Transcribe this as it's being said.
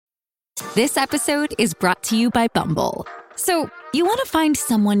This episode is brought to you by Bumble. So, you want to find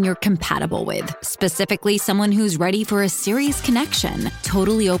someone you're compatible with, specifically someone who's ready for a serious connection,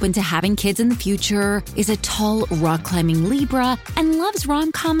 totally open to having kids in the future, is a tall, rock-climbing Libra, and loves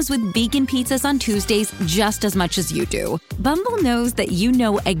rom-coms with vegan pizzas on Tuesdays just as much as you do. Bumble knows that you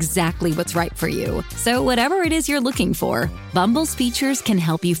know exactly what's right for you. So whatever it is you're looking for, Bumble's features can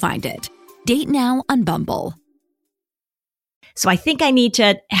help you find it. Date now on Bumble. So I think I need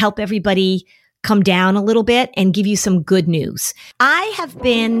to help everybody come down a little bit and give you some good news. I have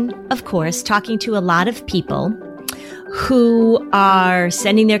been, of course, talking to a lot of people who are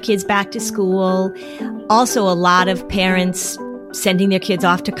sending their kids back to school. Also, a lot of parents sending their kids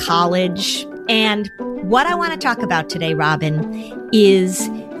off to college. And what I want to talk about today, Robin, is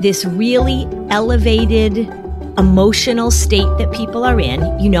this really elevated emotional state that people are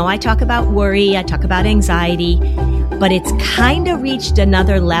in. You know, I talk about worry, I talk about anxiety, but it's kind of reached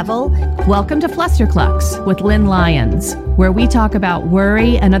another level. Welcome to Flusterclux with Lynn Lyons, where we talk about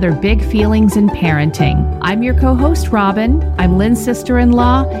worry and other big feelings in parenting. I'm your co-host, Robin. I'm Lynn's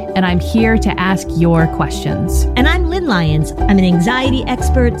sister-in-law, and I'm here to ask your questions. And I'm Lynn Lyons. I'm an anxiety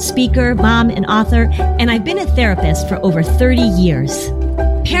expert, speaker, mom, and author, and I've been a therapist for over 30 years.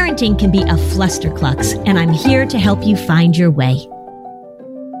 Parenting can be a flusterclux, and I'm here to help you find your way.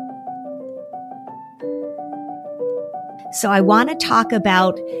 So I want to talk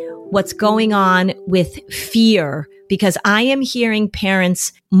about what's going on with fear, because I am hearing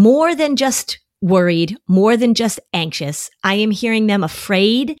parents more than just worried, more than just anxious. I am hearing them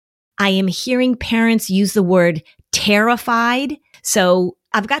afraid. I am hearing parents use the word terrified. So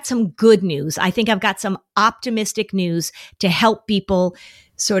I've got some good news. I think I've got some optimistic news to help people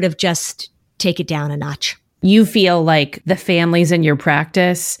sort of just take it down a notch. You feel like the families in your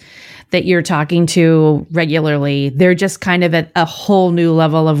practice that you're talking to regularly, they're just kind of at a whole new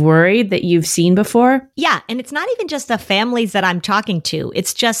level of worry that you've seen before? Yeah. And it's not even just the families that I'm talking to.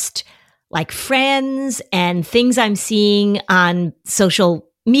 It's just like friends and things I'm seeing on social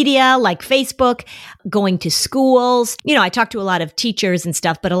media like Facebook, going to schools. You know, I talk to a lot of teachers and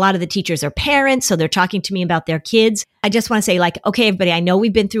stuff, but a lot of the teachers are parents, so they're talking to me about their kids. I just want to say, like, okay, everybody, I know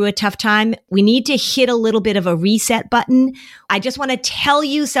we've been through a tough time. We need to hit a little bit of a reset button. I just want to tell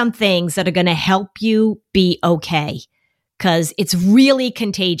you some things that are going to help you be okay, because it's really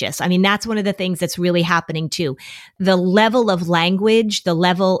contagious. I mean, that's one of the things that's really happening too. The level of language, the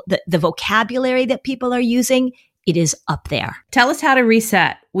vocabulary that people are using, it is up there. Tell us how to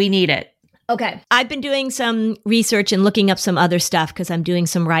reset. We need it. Okay. I've been doing some research and looking up some other stuff because I'm doing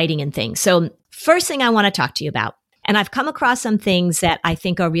some writing and things. So first thing I want to talk to you about, and I've come across some things that I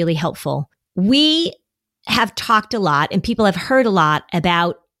think are really helpful. We have talked a lot and people have heard a lot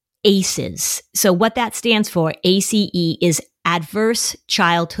about ACEs. So what that stands for, ACE, is Adverse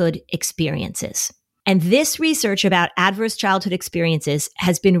Childhood Experiences. And this research about adverse childhood experiences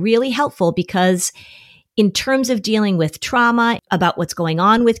has been really helpful because in terms of dealing with trauma, about what's going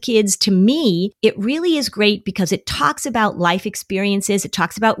on with kids, to me, it really is great because it talks about life experiences, it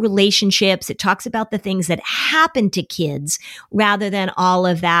talks about relationships, it talks about the things that happen to kids rather than all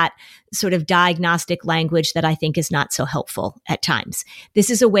of that sort of diagnostic language that I think is not so helpful at times. This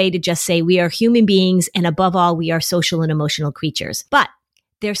is a way to just say we are human beings and above all, we are social and emotional creatures. But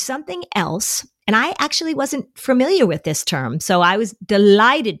there's something else. And I actually wasn't familiar with this term, so I was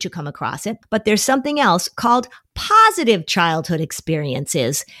delighted to come across it. But there's something else called positive childhood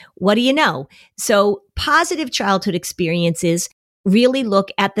experiences. What do you know? So positive childhood experiences really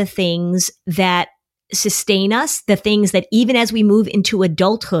look at the things that sustain us, the things that even as we move into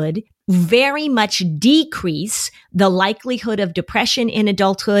adulthood, very much decrease the likelihood of depression in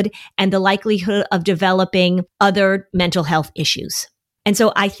adulthood and the likelihood of developing other mental health issues. And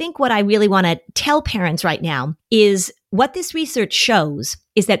so I think what I really want to tell parents right now is what this research shows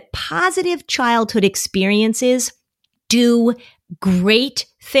is that positive childhood experiences do great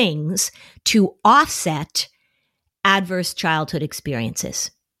things to offset adverse childhood experiences.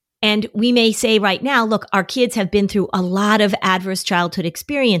 And we may say right now, look, our kids have been through a lot of adverse childhood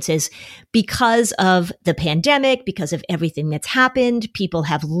experiences because of the pandemic, because of everything that's happened. People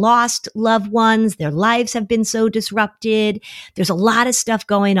have lost loved ones. Their lives have been so disrupted. There's a lot of stuff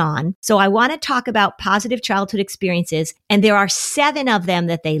going on. So I want to talk about positive childhood experiences. And there are 7 of them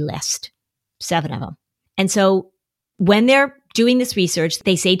that they list. 7 of them. And so when they're doing this research,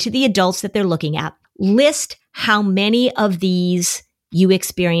 they say to the adults that they're looking at, list how many of these you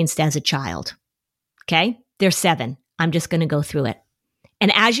experienced as a child. Okay? There's 7. I'm just going to go through it.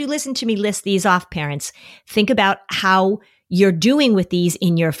 And as you listen to me list these off, parents, think about how you're doing with these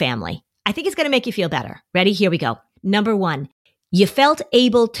in your family. I think it's going to make you feel better. Ready? Here we go. Number 1, You felt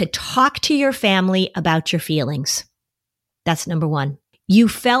able to talk to your family about your feelings. That's number one. You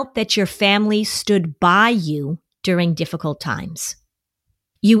felt that your family stood by you during difficult times.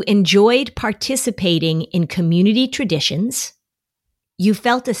 You enjoyed participating in community traditions. You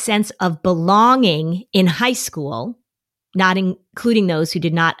felt a sense of belonging in high school, not including those who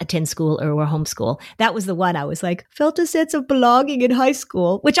did not attend school or were homeschooled. That was the one I was like, felt a sense of belonging in high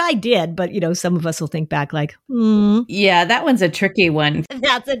school, which I did. But, some of us will think back like, Yeah, that one's a tricky one.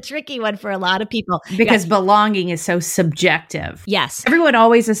 That's a tricky one for a lot of people. Because belonging is so subjective. Yes. Everyone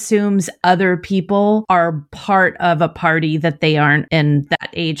always assumes other people are part of a party that they aren't in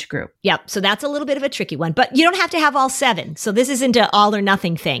that age group. Yep. So that's a little bit of a tricky one. But you don't have to have all 7. So this isn't an all or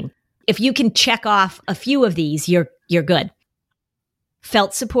nothing thing. If you can check off a few of these, you're good.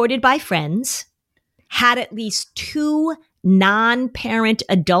 Felt supported by friends, had at least 2 non-parent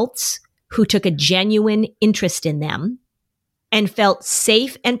adults who took a genuine interest in them, and felt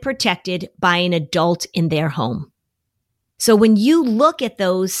safe and protected by an adult in their home. So when you look at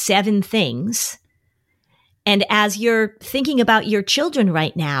those 7 things, and as you're thinking about your children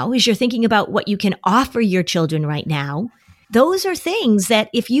right now, as you're thinking about what you can offer your children right now, those are things that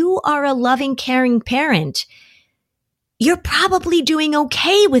if you are a loving, caring parent, you're probably doing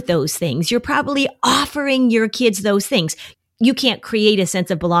okay with those things. You're probably offering your kids those things. You can't create a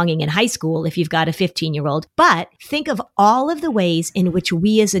sense of belonging in high school if you've got a 15-year-old, but think of all of the ways in which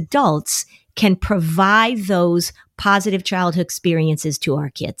we as adults can provide those positive childhood experiences to our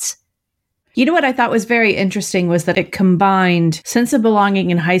kids. You know what I thought was very interesting was that it combined sense of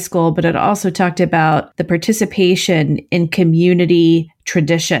belonging in high school, but it also talked about the participation in community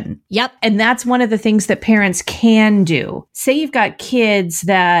tradition. Yep. And that's one of the things that parents can do. Say you've got kids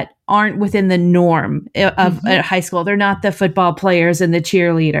that aren't within the norm of high school. They're not the football players and the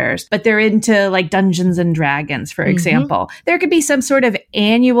cheerleaders, but they're into like Dungeons and Dragons, for example. There could be some sort of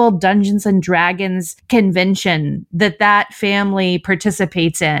annual Dungeons and Dragons convention that family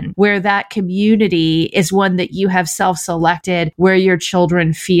participates in, where that community is one that you have self-selected, where your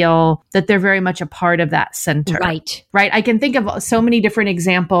children feel that they're very much a part of that center. Right. Right. I can think of so many different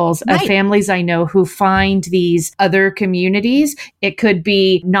examples of families I know who find these other communities. It could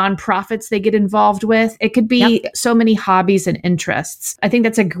be nonprofits they get involved with. It could be so many hobbies and interests. I think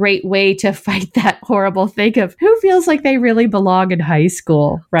that's a great way to fight that horrible thing of who feels like they really belong in high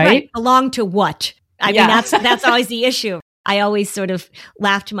school, right? Belong to what? I mean, that's always the issue. I always sort of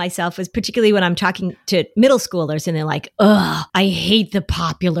laugh to myself, as particularly when I'm talking to middle schoolers and they're like, ugh, I hate the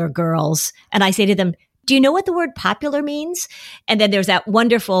popular girls. And I say to them, do you know what the word popular means? And then there's that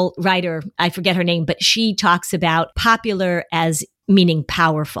wonderful writer, I forget her name, but she talks about popular as meaning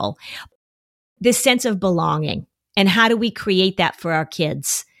powerful. This sense of belonging. And how do we create that for our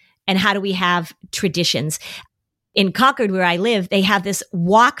kids? And how do we have traditions? In Concord, where I live, they have this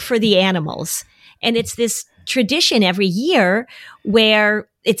walk for the animals. And it's this tradition every year where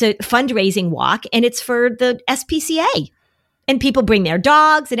it's a fundraising walk and it's for the SPCA. And people bring their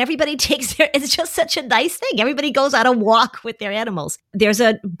dogs and everybody takes it's just such a nice thing. Everybody goes on a walk with their animals. There's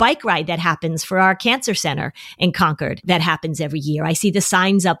a bike ride that happens for our cancer center in Concord that happens every year. I see the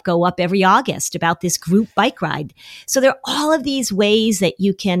signs go up every August about this group bike ride. So there are all of these ways that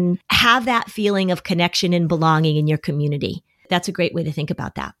you can have that feeling of connection and belonging in your community. That's a great way to think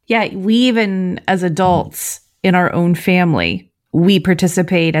about that. Yeah, we even as adults in our own family, we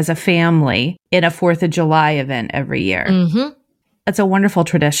participate as a family in a 4th of July event every year. That's a wonderful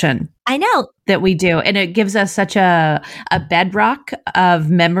tradition. I know. That we do. And it gives us such a bedrock of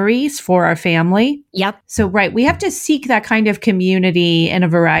memories for our family. Yep. So, right, we have to seek that kind of community in a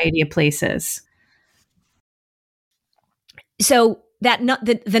variety of places. So that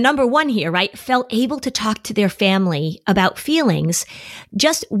the number one here, right, felt able to talk to their family about feelings.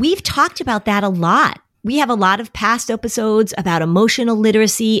 We've talked about that a lot. We have a lot of past episodes about emotional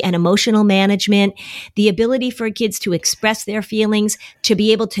literacy and emotional management, the ability for kids to express their feelings, to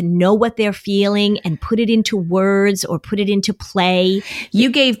be able to know what they're feeling and put it into words or put it into play. You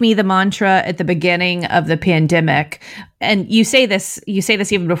gave me the mantra at the beginning of the pandemic, and you say this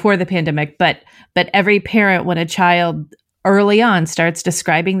even before the pandemic, but every parent, when a child early on starts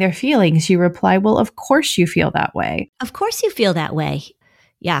describing their feelings, you reply, well, of course you feel that way. Of course you feel that way.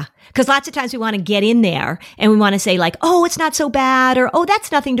 Yeah. Because lots of times we want to get in there and we want to say like, oh, it's not so bad, or, oh,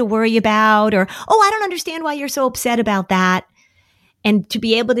 that's nothing to worry about, or, oh, I don't understand why you're so upset about that. And to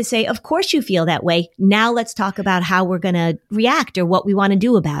be able to say, of course you feel that way. Now let's talk about how we're going to react or what we want to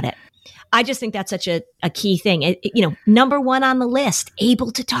do about it. I just think that's such a key thing. Number one on the list,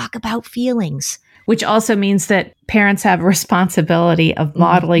 able to talk about feelings. Which also means that parents have a responsibility of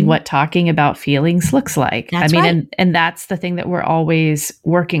modeling what talking about feelings looks like. That's right. And that's the thing that we're always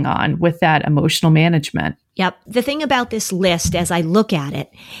working on with that emotional management. Yep. The thing about this list, as I look at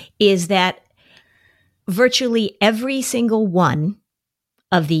it, is that virtually every single one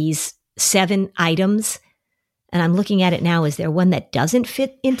of these 7 items, and I'm looking at it now, is there one that doesn't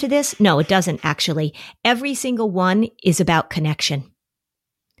fit into this? No, it doesn't actually. Every single one is about connection.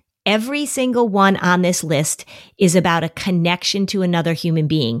 Every single one on this list is about a connection to another human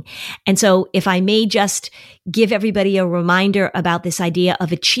being. And so if I may just give everybody a reminder about this idea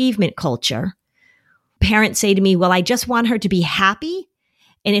of achievement culture, parents say to me, well, I just want her to be happy.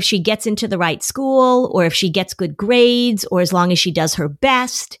 And if she gets into the right school, or if she gets good grades, or as long as she does her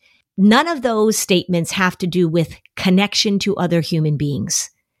best, none of those statements have to do with connection to other human beings.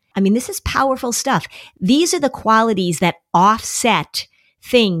 I mean, this is powerful stuff. These are the qualities that offset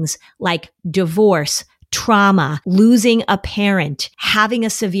things like divorce, trauma, losing a parent, having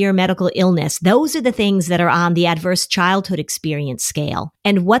a severe medical illness. Those are the things that are on the adverse childhood experience scale.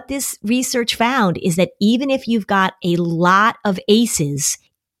 And what this research found is that even if you've got a lot of ACEs,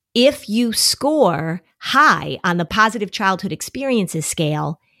 if you score high on the positive childhood experiences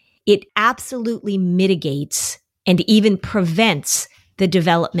scale, it absolutely mitigates and even prevents the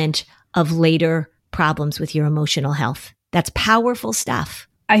development of later problems with your emotional health. That's powerful stuff.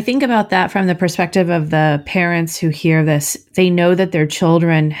 I think about that from the perspective of the parents who hear this. They know that their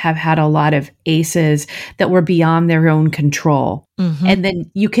children have had a lot of ACEs that were beyond their own control. Mm-hmm. And then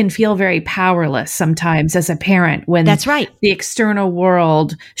you can feel very powerless sometimes as a parent when that's right. The external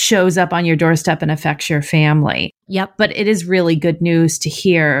world shows up on your doorstep and affects your family. Yep. But it is really good news to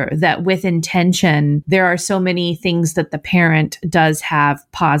hear that with intention, there are so many things that the parent does have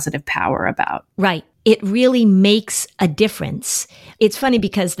positive power about. Right. It really makes a difference. It's funny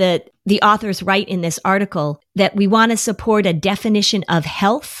because the authors write in this article that we want to support a definition of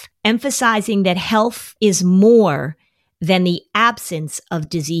health, emphasizing that health is more than the absence of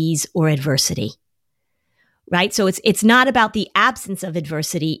disease or adversity. Right? So it's not about the absence of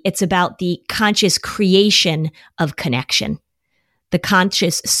adversity. It's about the conscious creation of connection, the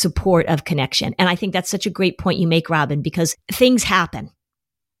conscious support of connection. And I think that's such a great point you make, Robin, because things happen.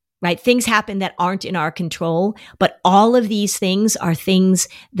 Right? Things happen that aren't in our control, but all of these things are things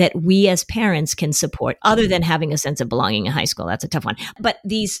that we as parents can support, other than having a sense of belonging in high school. That's a tough one. But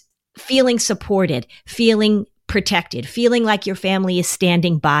these feeling supported, feeling protected, feeling like your family is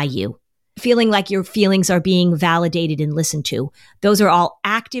standing by you, feeling like your feelings are being validated and listened to. Those are all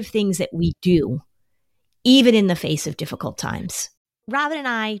active things that we do, even in the face of difficult times. Robin and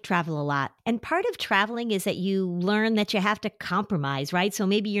I travel a lot, and part of traveling is that you learn that you have to compromise, right? So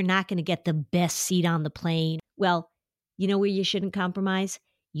maybe you're not going to get the best seat on the plane. Well, you know where you shouldn't compromise?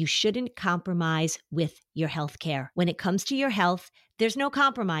 You shouldn't compromise with your health care. When it comes to your health, there's no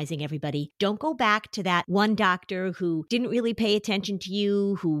compromising, everybody. Don't go back to that one doctor who didn't really pay attention to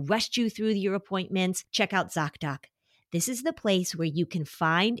you, who rushed you through your appointments. Check out ZocDoc. This is the place where you can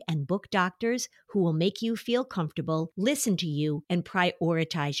find and book doctors who will make you feel comfortable, listen to you, and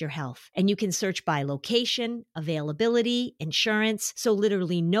prioritize your health. And you can search by location, availability, insurance, so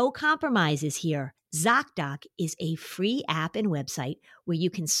literally no compromises here. ZocDoc is a free app and website where you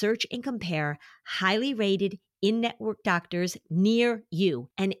can search and compare highly rated in-network doctors near you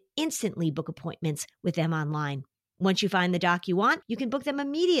and instantly book appointments with them online. Once you find the doc you want, you can book them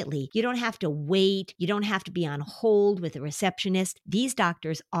immediately. You don't have to wait. You don't have to be on hold with a receptionist. These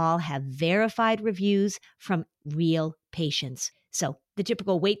doctors all have verified reviews from real patients. So the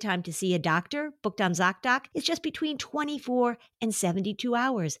typical wait time to see a doctor booked on ZocDoc is just between 24 and 72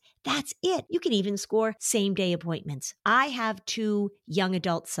 hours. That's it. You can even score same-day appointments. I have 2 young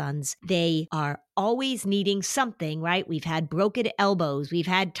adult sons. They are always needing something, right? We've had broken elbows. We've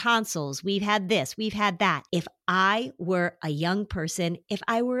had tonsils. We've had this. We've had that. If I were a young person, if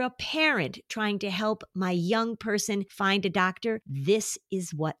I were a parent trying to help my young person find a doctor, this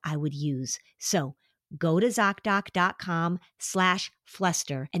is what I would use. So go to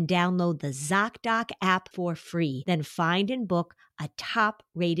ZocDoc.com/Fluster and download the ZocDoc app for free. Then find and book a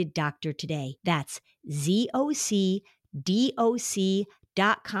top-rated doctor today. That's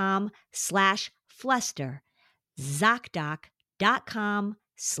ZocDoc.com/Fluster.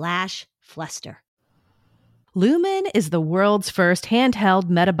 ZocDoc.com/Fluster. Lumen is the world's first handheld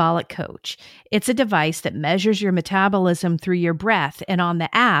metabolic coach. It's a device that measures your metabolism through your breath, and on the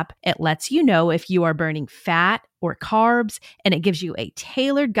app, it lets you know if you are burning fat or carbs, and it gives you a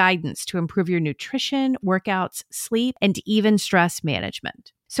tailored guidance to improve your nutrition, workouts, sleep, and even stress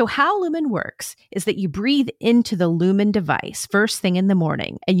management. So how Lumen works is that you breathe into the Lumen device first thing in the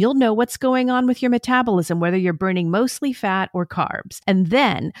morning, and you'll know what's going on with your metabolism, whether you're burning mostly fat or carbs. And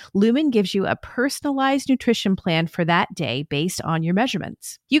then Lumen gives you a personalized nutrition plan for that day based on your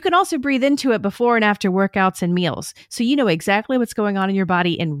measurements. You can also breathe into it before and after workouts and meals, so you know exactly what's going on in your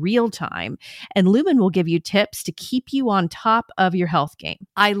body in real time. And Lumen will give you tips to keep you on top of your health game.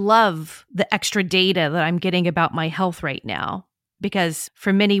 I love the extra data that I'm getting about my health right now. Because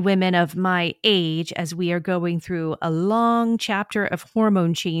for many women of my age, as we are going through a long chapter of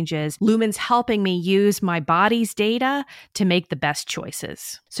hormone changes, Lumen's helping me use my body's data to make the best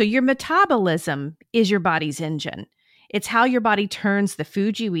choices. So your metabolism is your body's engine. It's how your body turns the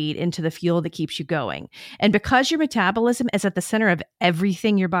food you eat into the fuel that keeps you going. And because your metabolism is at the center of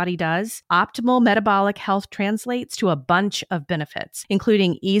everything your body does, optimal metabolic health translates to a bunch of benefits,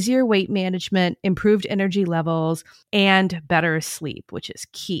 including easier weight management, improved energy levels, and better sleep, which is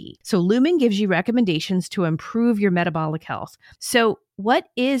key. So Lumen gives you recommendations to improve your metabolic health. So what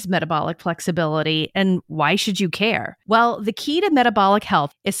is metabolic flexibility and why should you care? Well, the key to metabolic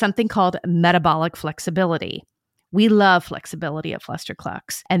health is something called metabolic flexibility. We love flexibility at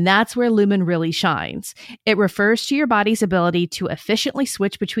Flusterclux, and that's where Lumen really shines. It refers to your body's ability to efficiently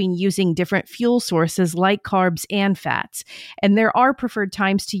switch between using different fuel sources like carbs and fats. And there are preferred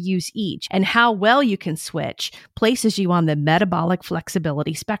times to use each, and how well you can switch places you on the metabolic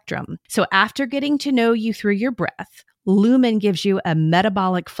flexibility spectrum. So after getting to know you through your breath, Lumen gives you a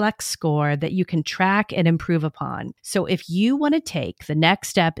metabolic flex score that you can track and improve upon. So if you want to take the next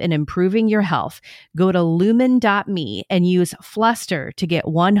step in improving your health, go to lumen.me and use Fluster to get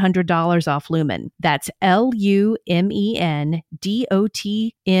 $100 off Lumen. That's LUMENDOTME.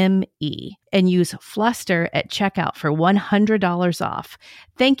 And use Fluster at checkout for $100 off.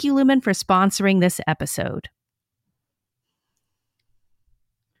 Thank you, Lumen, for sponsoring this episode.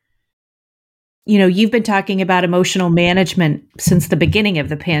 You know, you've been talking about emotional management since the beginning of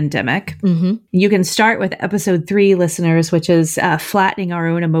the pandemic. Mm-hmm. You can start with episode 3, listeners, which is flattening our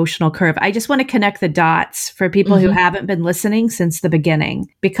own emotional curve. I just want to connect the dots for people who haven't been listening since the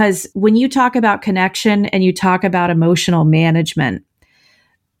beginning, because when you talk about connection and you talk about emotional management,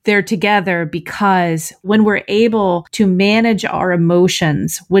 they're together because when we're able to manage our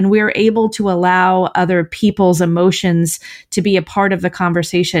emotions, when we're able to allow other people's emotions to be a part of the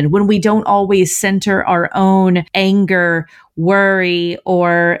conversation, when we don't always center our own anger, worry,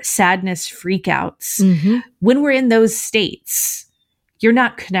 or sadness freakouts, when we're in those states, you're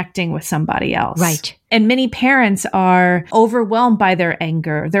not connecting with somebody else. Right. And many parents are overwhelmed by their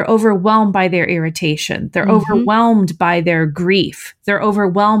anger. They're overwhelmed by their irritation. They're overwhelmed by their grief. They're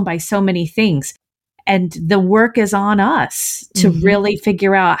overwhelmed by so many things. And the work is on us to really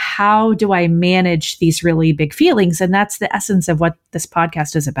figure out, how do I manage these really big feelings? And that's the essence of what this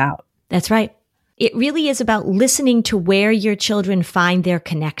podcast is about. That's right. It really is about listening to where your children find their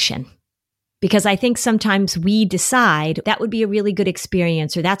connection. Because I think sometimes we decide that would be a really good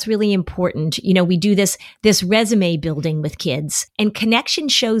experience, or that's really important. You know, we do this resume building with kids, and connection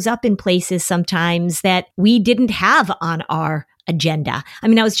shows up in places sometimes that we didn't have on our agenda. I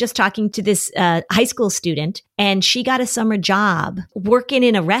mean, I was just talking to this high school student, and she got a summer job working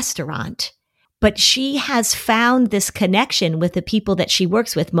in a restaurant. But she has found this connection with the people that she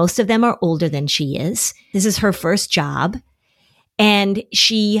works with. Most of them are older than she is. This is her first job. And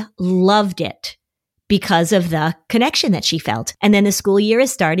she loved it because of the connection that she felt. And then the school year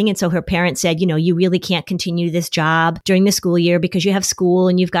is starting. And so her parents said, you know, you really can't continue this job during the school year because you have school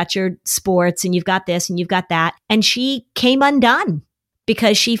and you've got your sports and you've got this and you've got that. And she came undone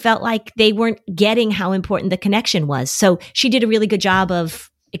because she felt like they weren't getting how important the connection was. So she did a really good job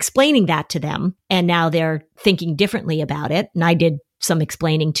of explaining that to them. And now they're thinking differently about it. And I did some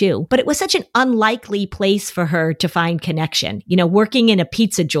explaining too. But it was such an unlikely place for her to find connection. You know, working in a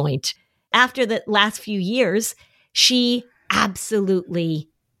pizza joint. After the last few years, she absolutely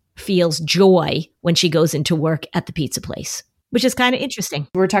feels joy when she goes into work at the pizza place, which is kind of interesting.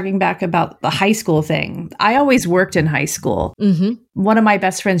 We're talking back about the high school thing. I always worked in high school. One of my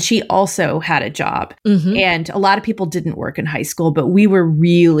best friends, she also had a job. And a lot of people didn't work in high school, but we were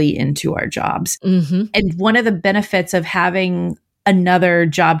really into our jobs. And one of the benefits of having another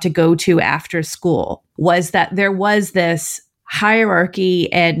job to go to after school was that there was this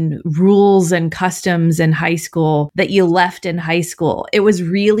hierarchy and rules and customs in high school that you left in high school. It was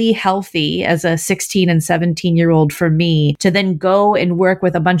really healthy as a 16 and 17-year-old for me to then go and work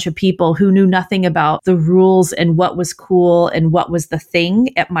with a bunch of people who knew nothing about the rules and what was cool and what was the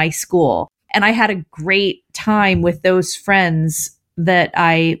thing at my school. And I had a great time with those friends that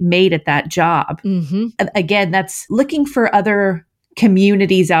I made at that job. Again, that's looking for other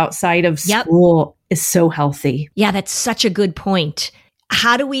communities outside of school is so healthy. Yeah, that's such a good point.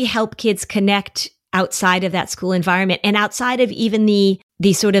 How do we help kids connect outside of that school environment and outside of even the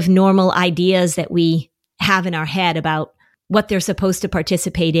sort of normal ideas that we have in our head about what they're supposed to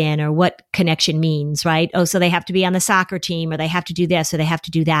participate in or what connection means, right? Oh, so they have to be on the soccer team or they have to do this or they have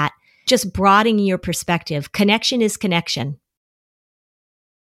to do that. Just broadening your perspective. Connection is connection.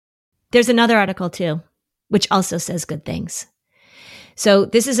 There's another article too, which also says good things. So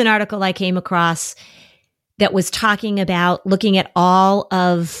this is an article I came across that was talking about looking at all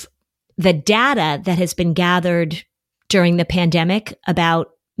of the data that has been gathered during the pandemic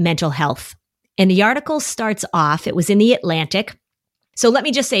about mental health. And the article starts off, it was in The Atlantic. So let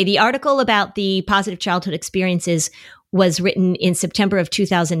me just say, the article about the positive childhood experiences was written in September of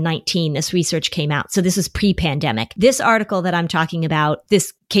 2019. This research came out. So this is pre-pandemic. This article that I'm talking about,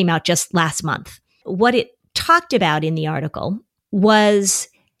 this came out just last month. What it talked about in the article was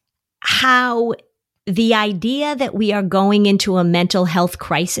how the idea that we are going into a mental health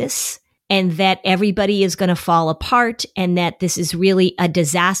crisis and that everybody is going to fall apart and that this is really a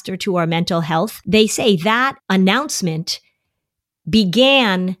disaster to our mental health. They say that announcement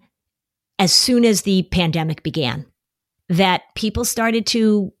began as soon as the pandemic began, that people started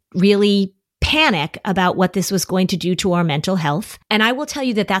to really panic about what this was going to do to our mental health. And I will tell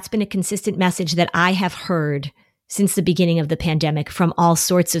you that that's been a consistent message that I have heard since the beginning of the pandemic from all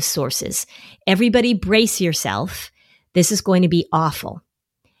sorts of sources. Everybody brace yourself. This is going to be awful.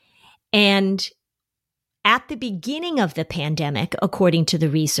 And at the beginning of the pandemic, according to the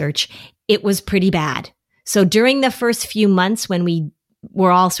research, it was pretty bad. So during the first few months when we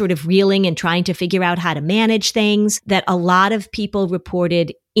were all sort of reeling and trying to figure out how to manage things, that a lot of people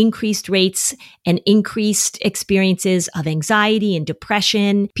reported increased rates and increased experiences of anxiety and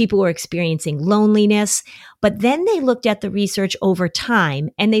depression. People were experiencing loneliness. But then they looked at the research over time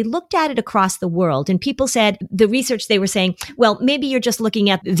and they looked at it across the world. And people said, the research, they were saying, well, maybe you're just looking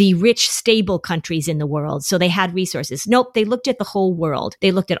at the rich, stable countries in the world. So they had resources. Nope, they looked at the whole world.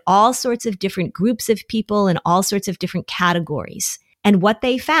 They looked at all sorts of different groups of people and all sorts of different categories. And what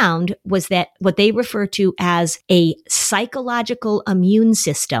they found was that what they refer to as a psychological immune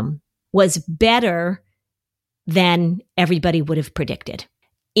system was better than everybody would have predicted.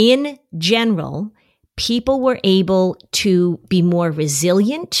 In general, people were able to be more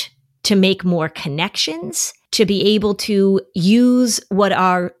resilient, to make more connections, to be able to use what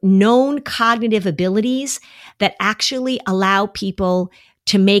are known cognitive abilities that actually allow people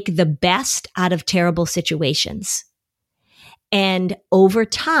to make the best out of terrible situations. And over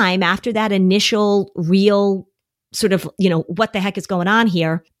time, after that initial real sort of, what the heck is going on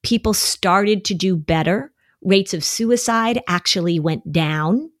here, people started to do better. Rates of suicide actually went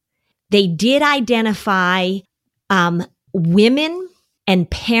down. They did identify women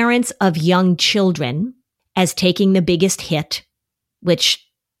and parents of young children as taking the biggest hit, which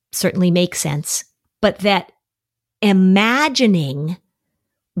certainly makes sense. But that imagining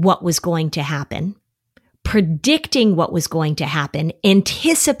what was going to happen, predicting what was going to happen,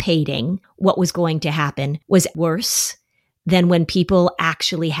 anticipating what was going to happen was worse than when people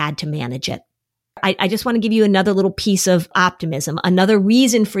actually had to manage it. I just want to give you another little piece of optimism, another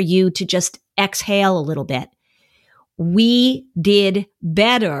reason for you to just exhale a little bit. We did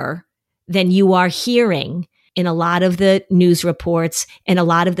better than you are hearing in a lot of the news reports and a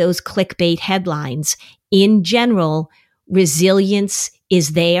lot of those clickbait headlines. In general, resilience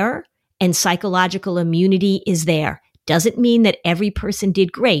is there. And psychological immunity is there. Doesn't mean that every person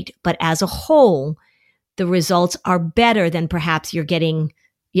did great, but as a whole, the results are better than perhaps you're getting,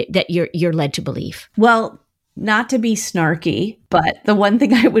 that you're led to believe. Well, not to be snarky, but the one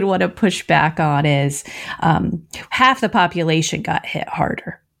thing I would want to push back on is half the population got hit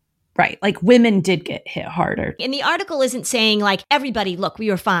harder. Right. Like women did get hit harder. And the article isn't saying like, everybody, look, we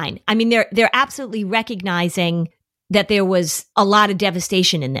were fine. I mean, they're absolutely recognizing that there was a lot of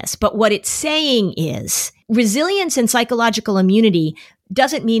devastation in this. But what it's saying is resilience and psychological immunity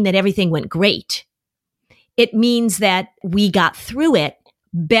doesn't mean that everything went great. It means that we got through it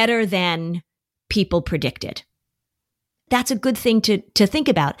better than people predicted. That's a good thing to think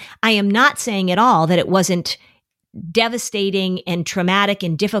about. I am not saying at all that it wasn't devastating and traumatic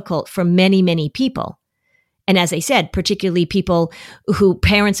and difficult for many, many people. And as I said, particularly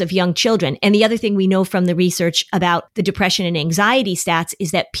parents of young children. And the other thing we know from the research about the depression and anxiety stats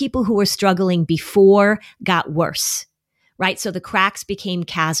is that people who were struggling before got worse, right? So the cracks became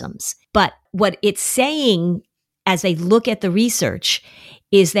chasms. But what it's saying as they look at the research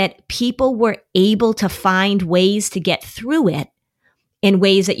is that people were able to find ways to get through it in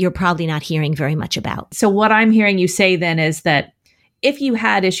ways that you're probably not hearing very much about. So what I'm hearing you say then is that if you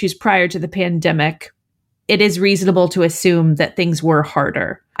had issues prior to the pandemic, it is reasonable to assume that things were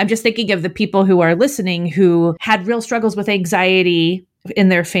harder. I'm just thinking of the people who are listening who had real struggles with anxiety in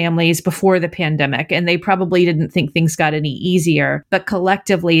their families before the pandemic, and they probably didn't think things got any easier. But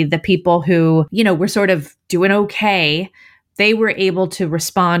collectively, the people who, were sort of doing okay, they were able to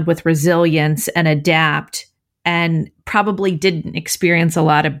respond with resilience and adapt, and probably didn't experience a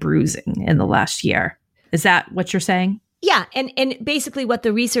lot of bruising in the last year. Is that what you're saying? Yeah. And basically what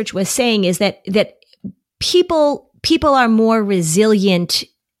the research was saying is that people are more resilient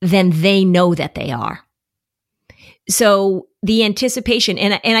than they know that they are. So the anticipation,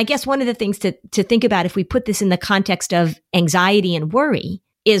 and I guess one of the things to think about if we put this in the context of anxiety and worry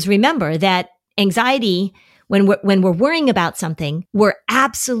is remember that anxiety, when we're worrying about something, we're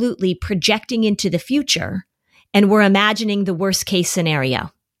absolutely projecting into the future and we're imagining the worst case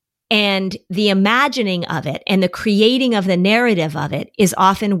scenario. And the imagining of it and the creating of the narrative of it is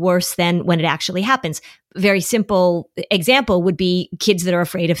often worse than when it actually happens. Very simple example would be kids that are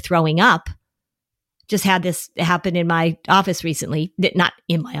afraid of throwing up. Just had this happen in my office recently. Not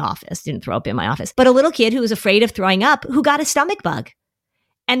in my office, didn't throw up in my office, but a little kid who was afraid of throwing up who got a stomach bug.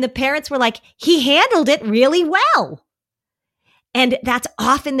 And the parents were like, he handled it really well. And that's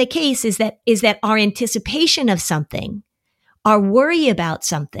often the case is that our anticipation of something, our worry about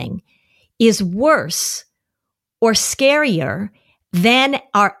something is worse or scarier than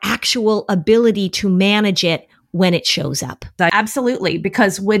our actual ability to manage it when it shows up. Absolutely.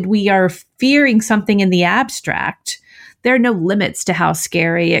 Because when we are fearing something in the abstract, there are no limits to how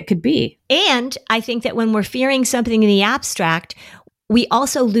scary it could be. And I think that when we're fearing something in the abstract, we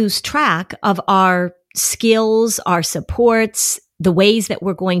also lose track of our skills, our supports, the ways that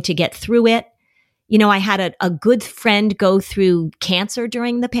we're going to get through it. I had a good friend go through cancer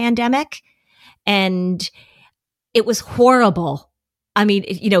during the pandemic, and it was horrible. I mean,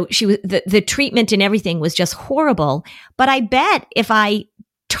 she was the treatment and everything was just horrible. But I bet if I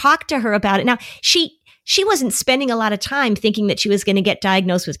talked to her about it, now she wasn't spending a lot of time thinking that she was going to get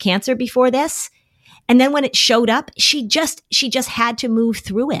diagnosed with cancer before this, and then when it showed up, she just had to move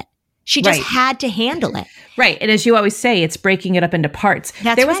through it. She just had to handle it. Right. And as you always say, it's breaking it up into parts.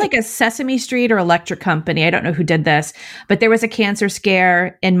 There was like a Sesame Street or Electric Company. I don't know who did this, but there was a cancer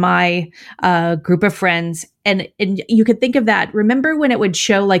scare in my group of friends. And you could think of that. Remember when it would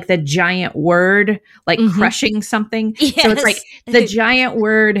show like the giant word, like crushing something? Yes. So it's like the giant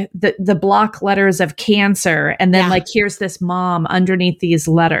word, the block letters of cancer. And then like, here's this mom underneath these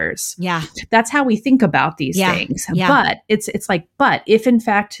letters. Yeah. That's how we think about these things. Yeah. But it's like, but if in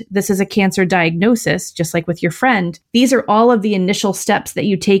fact this is a cancer diagnosis, just like with your friend, these are all of the initial steps that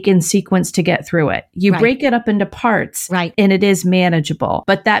you take in sequence to get through it. You break it up into parts, and it is manageable.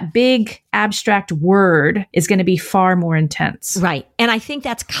 But that big abstract word is going to be far more intense. Right. And I think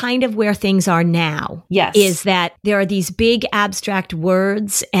that's kind of where things are now. Yes. Is that there are these big abstract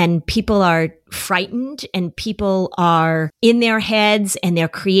words and people are frightened and people are in their heads and they're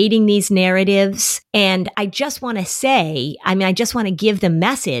creating these narratives. And I just want to say, I just want to give the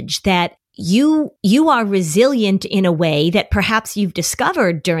message that you are resilient in a way that perhaps you've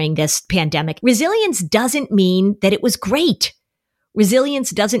discovered during this pandemic. Resilience doesn't mean that it was great.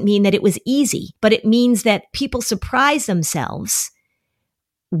 Resilience doesn't mean that it was easy, but it means that people surprise themselves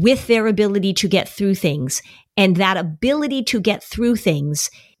with their ability to get through things. And that ability to get through things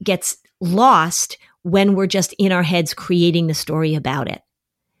gets lost when we're just in our heads creating the story about it.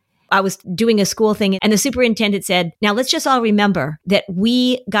 I was doing a school thing and the superintendent said, now let's just all remember that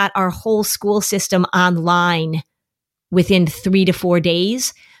we got our whole school system online within 3 to 4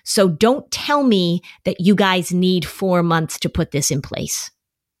 days. So don't tell me that you guys need 4 months to put this in place.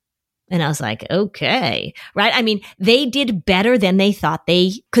 And I was like, okay, right? I mean, they did better than they thought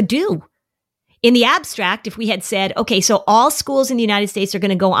they could do. In the abstract, if we had said, okay, so all schools in the United States are going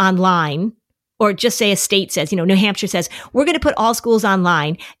to go online, or just say a state says, New Hampshire says, we're going to put all schools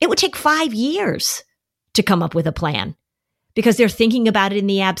online, it would take 5 years to come up with a plan because they're thinking about it in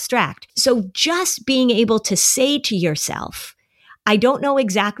the abstract. So just being able to say to yourself, I don't know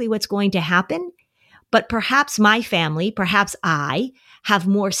exactly what's going to happen, but perhaps my family, perhaps I have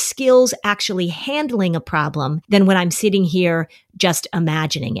more skills actually handling a problem than when I'm sitting here just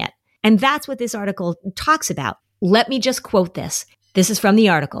imagining it. And that's what this article talks about. Let me just quote this. This is from the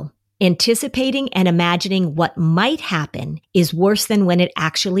article. Anticipating and imagining what might happen is worse than when it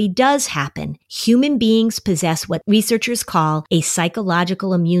actually does happen. Human beings possess what researchers call a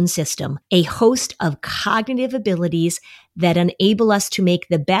psychological immune system, a host of cognitive abilities that enable us to make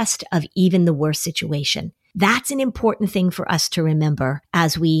the best of even the worst situation. That's an important thing for us to remember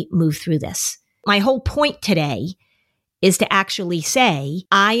as we move through this. My whole point today is to actually say,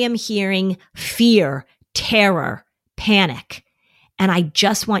 I am hearing fear, terror, panic. And I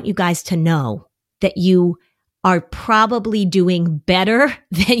just want you guys to know that you are probably doing better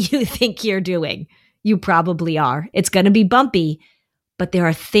than you think you're doing. You probably are. It's going to be bumpy, but there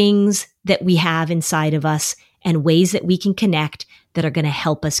are things that we have inside of us and ways that we can connect that are going to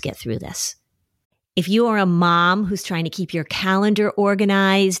help us get through this. If you are a mom who's trying to keep your calendar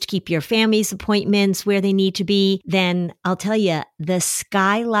organized, keep your family's appointments where they need to be, then I'll tell you, the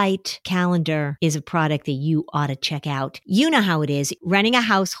Skylight calendar is a product that you ought to check out. You know how it is. Running a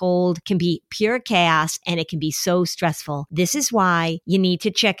household can be pure chaos and it can be so stressful. This is why you need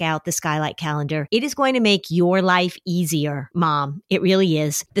to check out the Skylight calendar. It is going to make your life easier, Mom. It really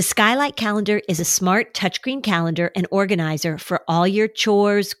is. The Skylight calendar is a smart touchscreen calendar and organizer for all your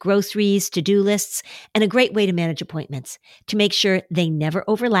chores, groceries, to-do lists, and a great way to manage appointments to make sure they never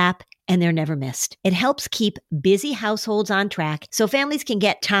overlap and they're never missed. It helps keep busy households on track so families can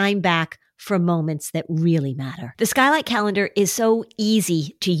get time back for moments that really matter. The Skylight calendar is so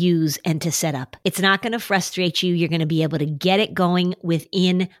easy to use and to set up. It's not going to frustrate you. You're going to be able to get it going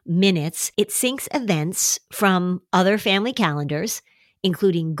within minutes. It syncs events from other family calendars,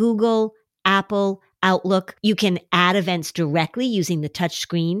 including Google, Apple, Outlook. You can add events directly using the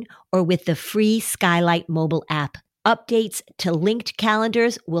touchscreen or with the free Skylight mobile app. Updates to linked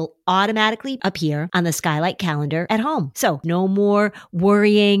calendars will automatically appear on the Skylight calendar at home. So no more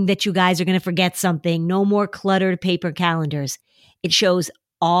worrying that you guys are going to forget something. No more cluttered paper calendars. It shows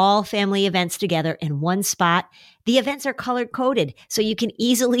all family events together in one spot. The events are color coded so you can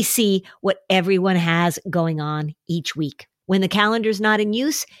easily see what everyone has going on each week. When the calendar's not in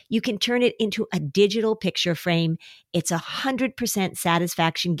use, you can turn it into a digital picture frame. It's 100%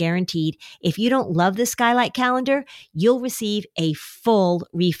 satisfaction guaranteed. If you don't love the Skylight calendar, you'll receive a full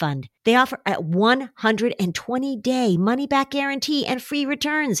refund. They offer a 120-day money-back guarantee and free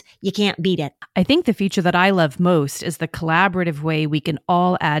returns. You can't beat it. I think the feature that I love most is the collaborative way we can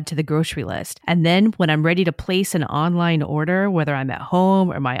all add to the grocery list. And then when I'm ready to place an online order, whether I'm at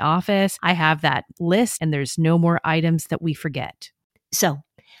home or my office, I have that list and there's no more items that we forget. So,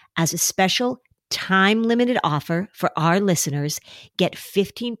 as a special time-limited offer for our listeners, get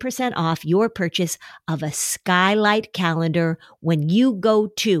 15% off your purchase of a Skylight calendar when you go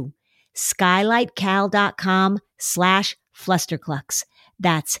to skylightcal.com/flusterclux.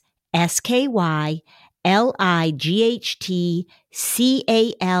 That's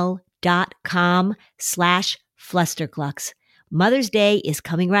skylightcal.com/flusterclux. Mother's Day is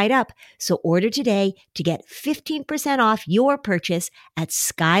coming right up, so order today to get 15% off your purchase at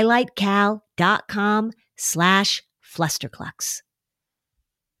skylightcal.com/flusterclux.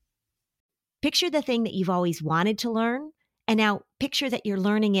 Picture the thing that you've always wanted to learn, and now picture that you're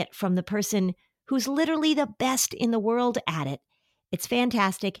learning it from the person who's literally the best in the world at it. It's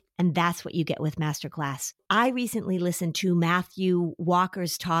fantastic, and that's what you get with Masterclass. I recently listened to Matthew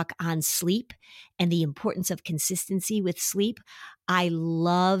Walker's talk on sleep and the importance of consistency with sleep. I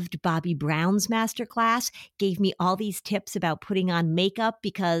loved Bobbi Brown's Masterclass, gave me all these tips about putting on makeup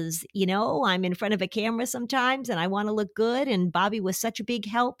because, you know, I'm in front of a camera sometimes and I want to look good, and Bobbi was such a big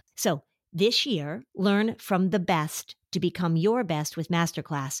help. So this year, learn from the best to become your best with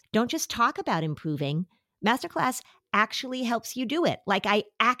Masterclass. Don't just talk about improving. Masterclass actually helps you do it. Like I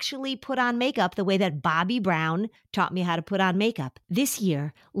actually put on makeup the way that Bobbi Brown taught me how to put on makeup. This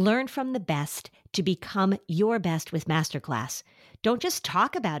year, learn from the best to become your best with Masterclass. Don't just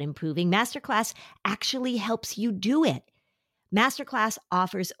talk about improving. Masterclass actually helps you do it. Masterclass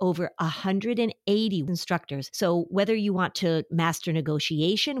offers over 180 instructors. So whether you want to master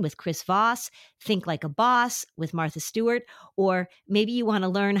negotiation with Chris Voss, think like a boss with Martha Stewart, or maybe you want to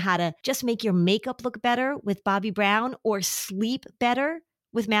learn how to just make your makeup look better with Bobbi Brown, or sleep better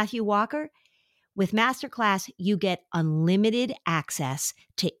with Matthew Walker, with Masterclass, you get unlimited access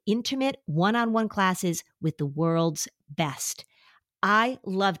to intimate one-on-one classes with the world's best. I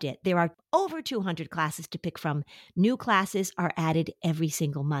loved it. There are over 200 classes to pick from. New classes are added every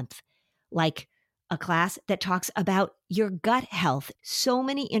single month, like a class that talks about your gut health. So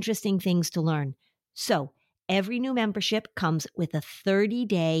many interesting things to learn. So every new membership comes with a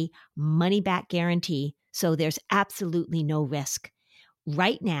 30-day money-back guarantee, so there's absolutely no risk.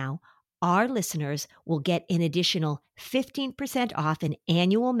 Right now, our listeners will get an additional 15% off an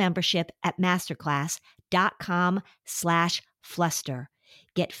annual membership at masterclass.com/fluster.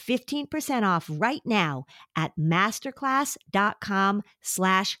 Get 15% off right now at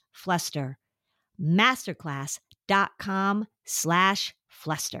masterclass.com/fluster.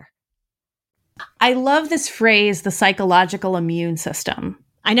 Masterclass.com/fluster. I love this phrase, the psychological immune system.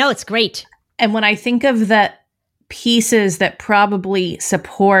 I know, it's great. And when I think of that pieces that probably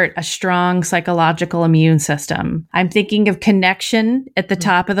support a strong psychological immune system. I'm thinking of connection at the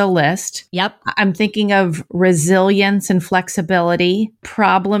top of the list. Yep. I'm thinking of resilience and flexibility,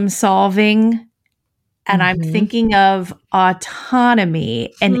 problem solving, and I'm thinking of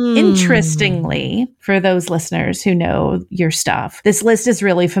autonomy. And interestingly, for those listeners who know your stuff, this list is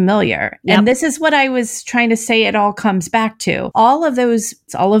really familiar. Yep. And this is what I was trying to say it all comes back to. All of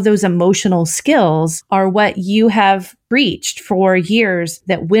those emotional skills are what you have preached for years,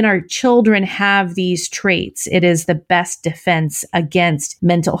 that when our children have these traits, it is the best defense against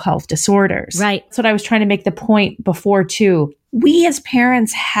mental health disorders. Right. That's what I was trying to make the point before too. We as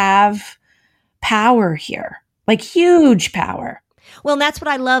parents have power here, like huge power. Well, and that's what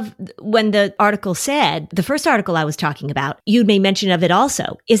I love when the article said, the first article I was talking about, you made mention of it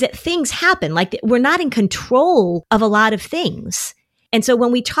also, is that things happen. Like we're not in control of a lot of things. And so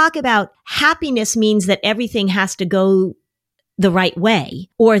when we talk about happiness means that everything has to go the right way,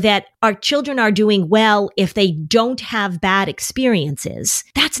 or that our children are doing well if they don't have bad experiences,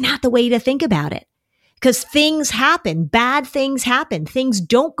 that's not the way to think about it. Because things happen, bad things happen. Things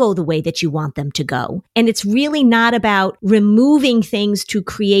don't go the way that you want them to go. And it's really not about removing things to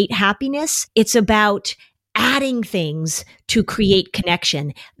create happiness. It's about adding things to create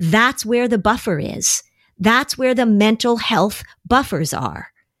connection. That's where the buffer is. That's where the mental health buffers are.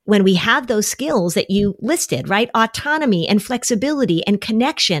 When we have those skills that you listed, right? Autonomy and flexibility and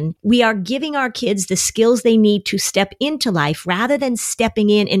connection, we are giving our kids the skills they need to step into life rather than stepping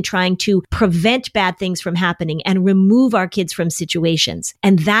in and trying to prevent bad things from happening and remove our kids from situations.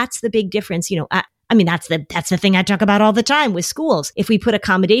 And that's the big difference. You know, I mean, that's the thing I talk about all the time with schools. If we put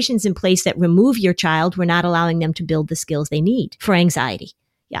accommodations in place that remove your child, we're not allowing them to build the skills they need for anxiety.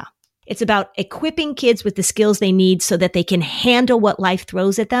 Yeah. It's about equipping kids with the skills they need so that they can handle what life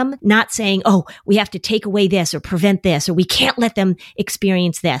throws at them, not saying, oh, we have to take away this or prevent this, or we can't let them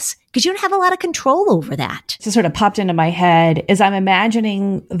experience this, because you don't have a lot of control over that. Just sort of popped into my head is I'm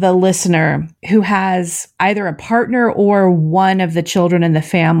imagining the listener who has either a partner or one of the children in the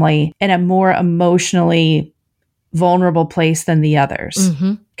family in a more emotionally vulnerable place than the others.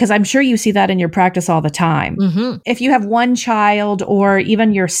 Because I'm sure you see that in your practice all the time. If you have one child or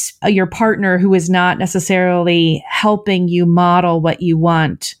even your partner who is not necessarily helping you model what you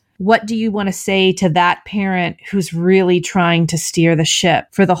want, what do you want to say to that parent who's really trying to steer the ship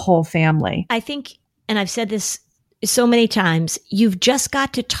for the whole family? I think, and I've said this so many times, you've just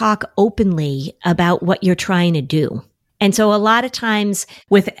got to talk openly about what you're trying to do. And so a lot of times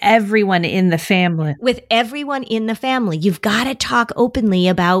with everyone in the family, you've got to talk openly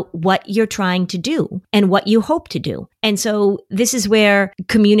about what you're trying to do and what you hope to do. And so this is where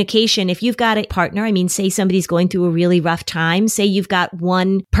communication, if you've got a partner, I mean, say somebody's going through a really rough time, say you've got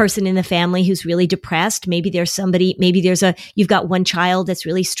one person in the family who's really depressed. Maybe you've got one child that's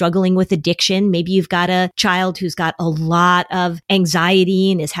really struggling with addiction. Maybe you've got a child who's got a lot of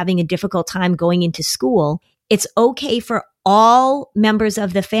anxiety and is having a difficult time going into school. It's okay for all members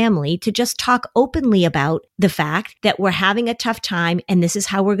of the family to just talk openly about the fact that we're having a tough time and this is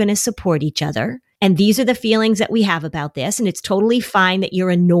how we're going to support each other. And these are the feelings that we have about this. And it's totally fine that you're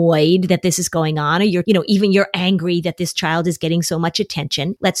annoyed that this is going on, or you're angry that this child is getting so much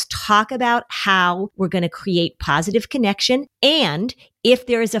attention. Let's talk about how we're going to create positive connection. And if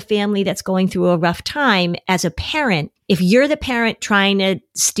there is a family that's going through a rough time, as a parent, if you're the parent trying to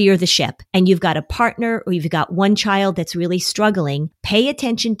steer the ship and you've got a partner or you've got one child that's really struggling, pay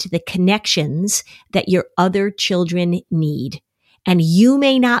attention to the connections that your other children need. And you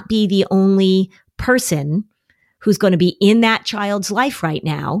may not be the only person who's going to be in that child's life right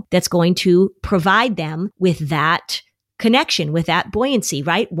now that's going to provide them with that connection, with that buoyancy,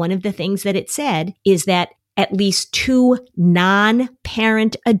 right? One of the things that it said is that at least 2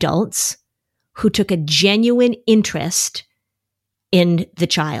 non-parent adults who took a genuine interest in the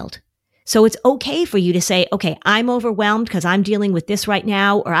child. So it's okay for you to say, okay, I'm overwhelmed because I'm dealing with this right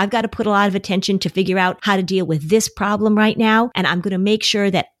now, or I've got to put a lot of attention to figure out how to deal with this problem right now. And I'm going to make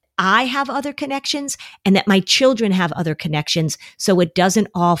sure that I have other connections and that my children have other connections so it doesn't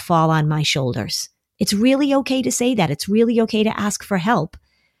all fall on my shoulders. It's really okay to say that. It's really okay to ask for help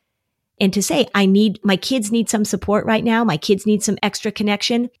and to say, my kids need some support right now. My kids need some extra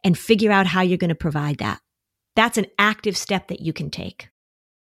connection, and figure out how you're going to provide that. That's an active step that you can take.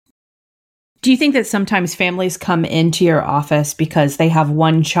 Do you think that sometimes families come into your office because they have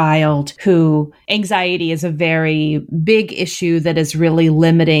one child who anxiety is a very big issue that is really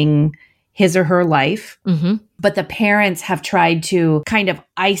limiting his or her life, but the parents have tried to kind of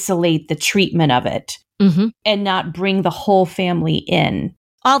isolate the treatment of it and not bring the whole family in?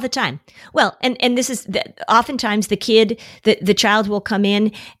 All the time. Well, and this is oftentimes the child will come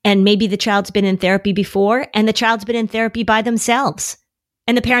in and maybe the child's been in therapy before and the child's been in therapy by themselves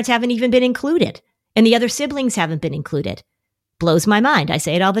and the parents haven't even been included and the other siblings haven't been included. Blows my mind. I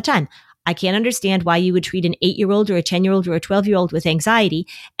say it all the time. I can't understand why you would treat an 8-year-old or a 10-year-old or a 12-year-old with anxiety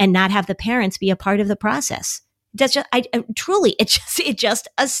and not have the parents be a part of the process. That's just, it just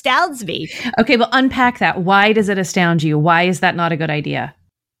astounds me. Okay, well, unpack that. Why does it astound you? Why is that not a good idea?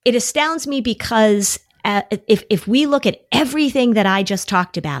 It astounds me because if we look at everything that I just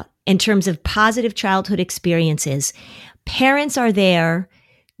talked about in terms of positive childhood experiences, parents are there.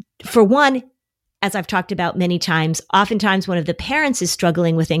 For one, as I've talked about many times, oftentimes one of the parents is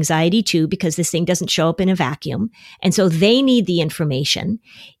struggling with anxiety too, because this thing doesn't show up in a vacuum. And so they need the information.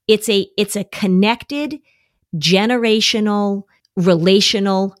 It's a connected, generational,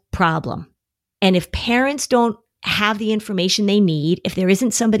 relational problem. And if parents don't have the information they need, if there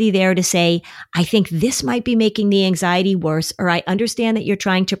isn't somebody there to say, I think this might be making the anxiety worse, or I understand that you're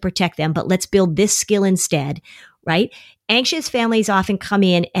trying to protect them, but let's build this skill instead, right? Anxious families often come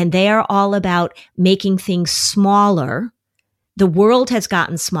in and they are all about making things smaller. The world has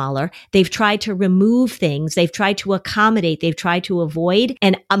gotten smaller. They've tried to remove things. They've tried to accommodate. They've tried to avoid.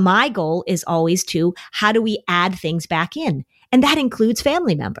 And my goal is always how do we add things back in? And that includes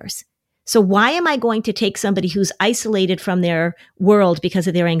family members. So why am I going to take somebody who's isolated from their world because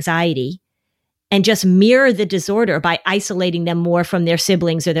of their anxiety and just mirror the disorder by isolating them more from their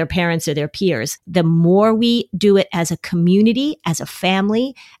siblings or their parents or their peers? The more we do it as a community, as a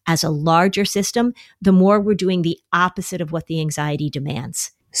family, as a larger system, the more we're doing the opposite of what the anxiety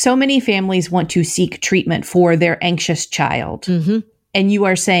demands. So many families want to seek treatment for their anxious child. Mm-hmm. And you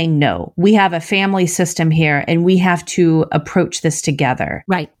are saying, no, we have a family system here and we have to approach this together.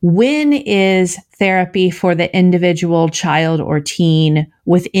 Right. When is therapy for the individual child or teen,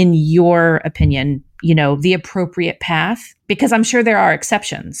 within your opinion, the appropriate path? Because I'm sure there are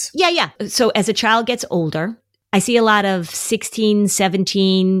exceptions. Yeah. So as a child gets older, I see a lot of 16,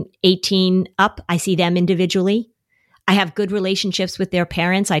 17, 18 up. I see them individually. I have good relationships with their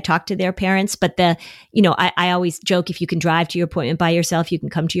parents. I talk to their parents, but I always joke, if you can drive to your appointment by yourself, you can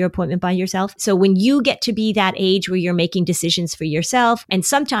come to your appointment by yourself. So when you get to be that age where you're making decisions for yourself, and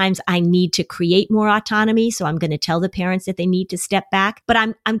sometimes I need to create more autonomy. So I'm going to tell the parents that they need to step back, but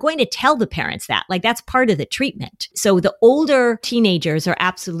I'm going to tell the parents that, that's part of the treatment. So the older teenagers are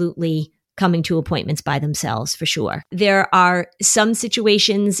absolutely coming to appointments by themselves for sure. There are some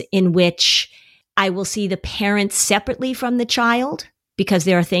situations in which I will see the parents separately from the child because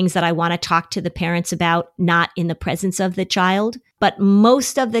there are things that I want to talk to the parents about, not in the presence of the child. But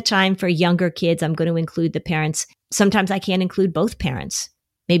most of the time for younger kids, I'm going to include the parents. Sometimes I can't include both parents.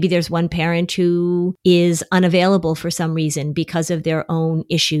 Maybe there's one parent who is unavailable for some reason because of their own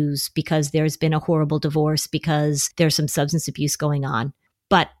issues, because there's been a horrible divorce, because there's some substance abuse going on.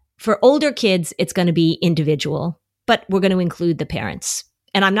 But for older kids, it's going to be individual, but we're going to include the parents.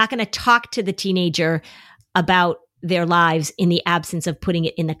 And I'm not going to talk to the teenager about their lives in the absence of putting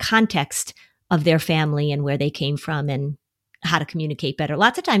it in the context of their family and where they came from and how to communicate better.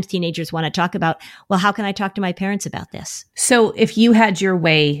 Lots of times teenagers want to talk about, well, how can I talk to my parents about this? So if you had your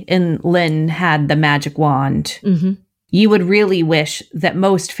way and Lynn had the magic wand, Mm-hmm. you would really wish that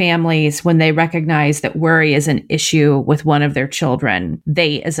most families, when they recognize that worry is an issue with one of their children,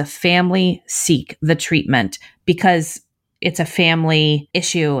 they as a family seek the treatment because it's a family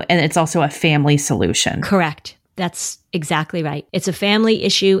issue and it's also a family solution. Correct. That's exactly right. It's a family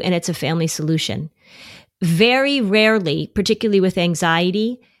issue and it's a family solution. Very rarely, particularly with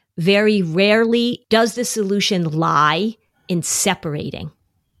anxiety, very rarely does the solution lie in separating.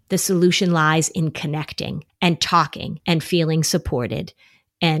 The solution lies in connecting and talking and feeling supported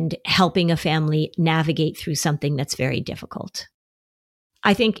and helping a family navigate through something that's very difficult.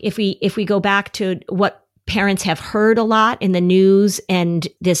 I think if we go back to what parents have heard a lot in the news and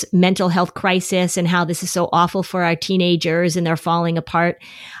this mental health crisis and how this is so awful for our teenagers and they're falling apart,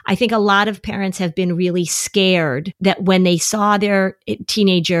 I think a lot of parents have been really scared that when they saw their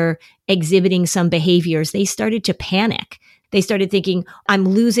teenager exhibiting some behaviors, they started to panic. They started thinking, I'm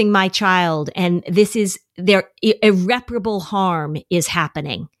losing my child and this is their irreparable harm is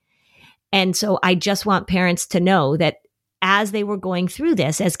happening. And so I just want parents to know that as they were going through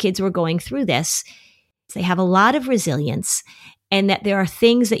this, as kids were going through this, they have a lot of resilience and that there are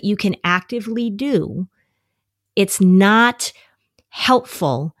things that you can actively do. It's not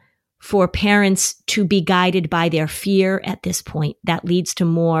helpful for parents to be guided by their fear at this point. That leads to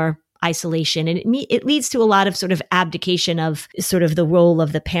more isolation and it leads to a lot of sort of abdication of sort of the role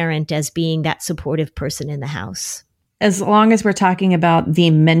of the parent as being that supportive person in the house. as long as we're talking about the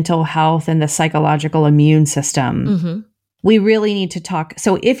mental health and the psychological immune system, we really need to talk.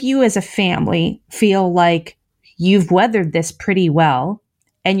 So if you as a family feel like you've weathered this pretty well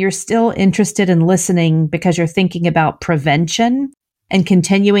and you're still interested in listening because you're thinking about prevention and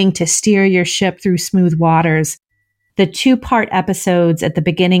continuing to steer your ship through smooth waters, the 2-part episodes at the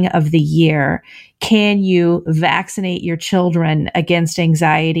beginning of the year, Can You Vaccinate Your Children Against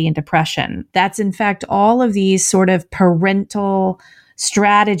Anxiety and Depression? That's in fact all of these sort of parental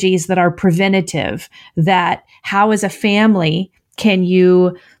strategies that are preventative, that how as a family can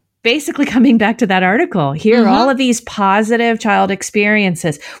you, basically coming back to that article, here are all of these positive child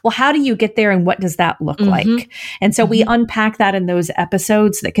experiences. Well, how do you get there and what does that look like? And so we unpack that in those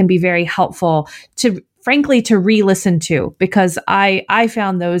episodes that can be very helpful to, frankly, to re-listen to, because I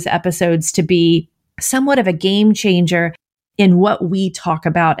found those episodes to be somewhat of a game changer in what we talk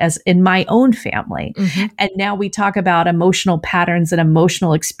about as in my own family. And now we talk about emotional patterns and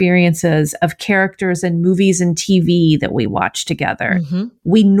emotional experiences of characters in movies and TV that we watch together.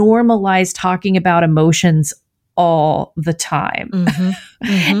 We normalize talking about emotions all the time.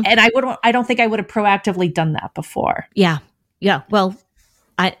 And I don't think I would have proactively done that before. Yeah. Well,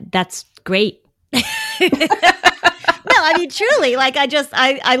 that's great. No, I mean, truly, like,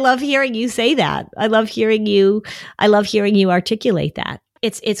 I love hearing you say that. I love hearing you articulate that.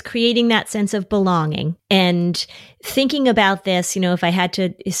 It's creating that sense of belonging and thinking about this, if I had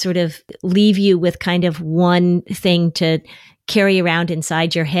to sort of leave you with kind of one thing to carry around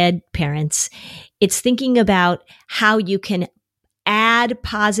inside your head, parents, it's thinking about how you can add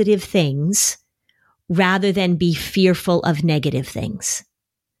positive things rather than be fearful of negative things.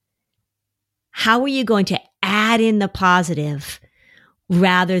 How are you going to add in the positive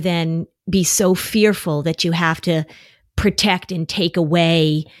rather than be so fearful that you have to protect and take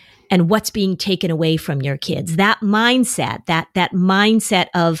away and what's being taken away from your kids? That mindset, that mindset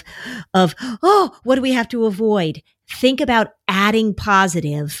of, oh, what do we have to avoid? Think about adding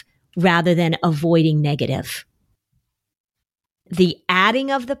positive rather than avoiding negative. The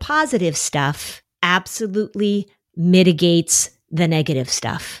adding of the positive stuff absolutely mitigates the negative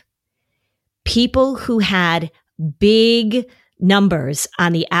stuff. People who had big numbers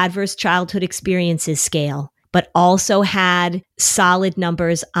on the adverse childhood experiences scale, but also had solid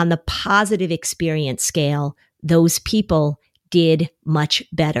numbers on the positive experience scale, those people did much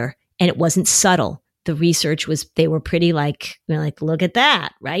better. And it wasn't subtle. The research was, they were pretty like, look at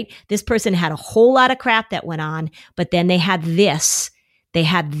that, right? This person had a whole lot of crap that went on, but then they had this. They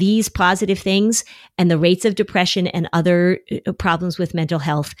had these positive things, and the rates of depression and other problems with mental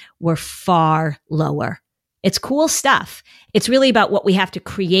health were far lower. It's cool stuff. It's really about what we have to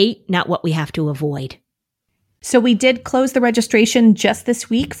create, not what we have to avoid. So we did close the registration just this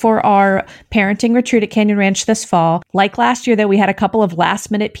week for our parenting retreat at Canyon Ranch this fall. Like last year, though, we had a couple of last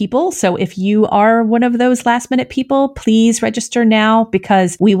minute people. So if you are one of those last minute people, please register now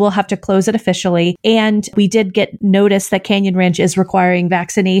because we will have to close it officially. And we did get notice that Canyon Ranch is requiring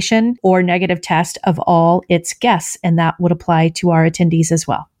vaccination or negative test of all its guests. And that would apply to our attendees as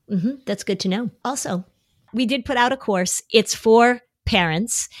well. That's good to know. Also, we did put out a course. It's for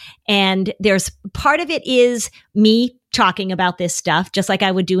parents. And there's part of it is me talking about this stuff, just like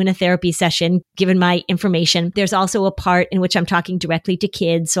I would do in a therapy session, given my information. There's also a part in which I'm talking directly to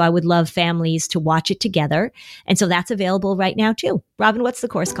kids. So I would love families to watch it together. And so that's available right now too. Robin, what's the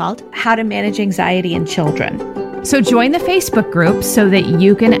course called? How to Manage Anxiety in Children. So join the Facebook group so that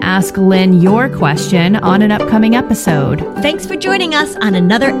you can ask Lynn your question on an upcoming episode. Thanks for joining us on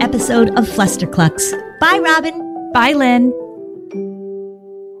another episode of Flusterclux. Bye, Robin. Bye, Lynn.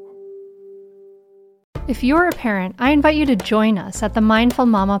 If you're a parent, I invite you to join us at the Mindful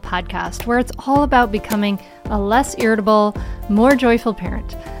Mama podcast, where it's all about becoming a less irritable, more joyful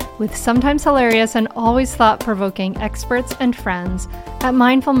parent. With sometimes hilarious and always thought-provoking experts and friends, at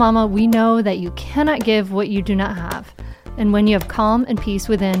Mindful Mama, we know that you cannot give what you do not have. And when you have calm and peace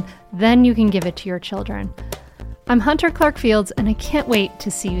within, then you can give it to your children. I'm Hunter Clark Fields, and I can't wait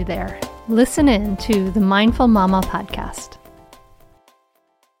to see you there. Listen in to the Mindful Mama podcast.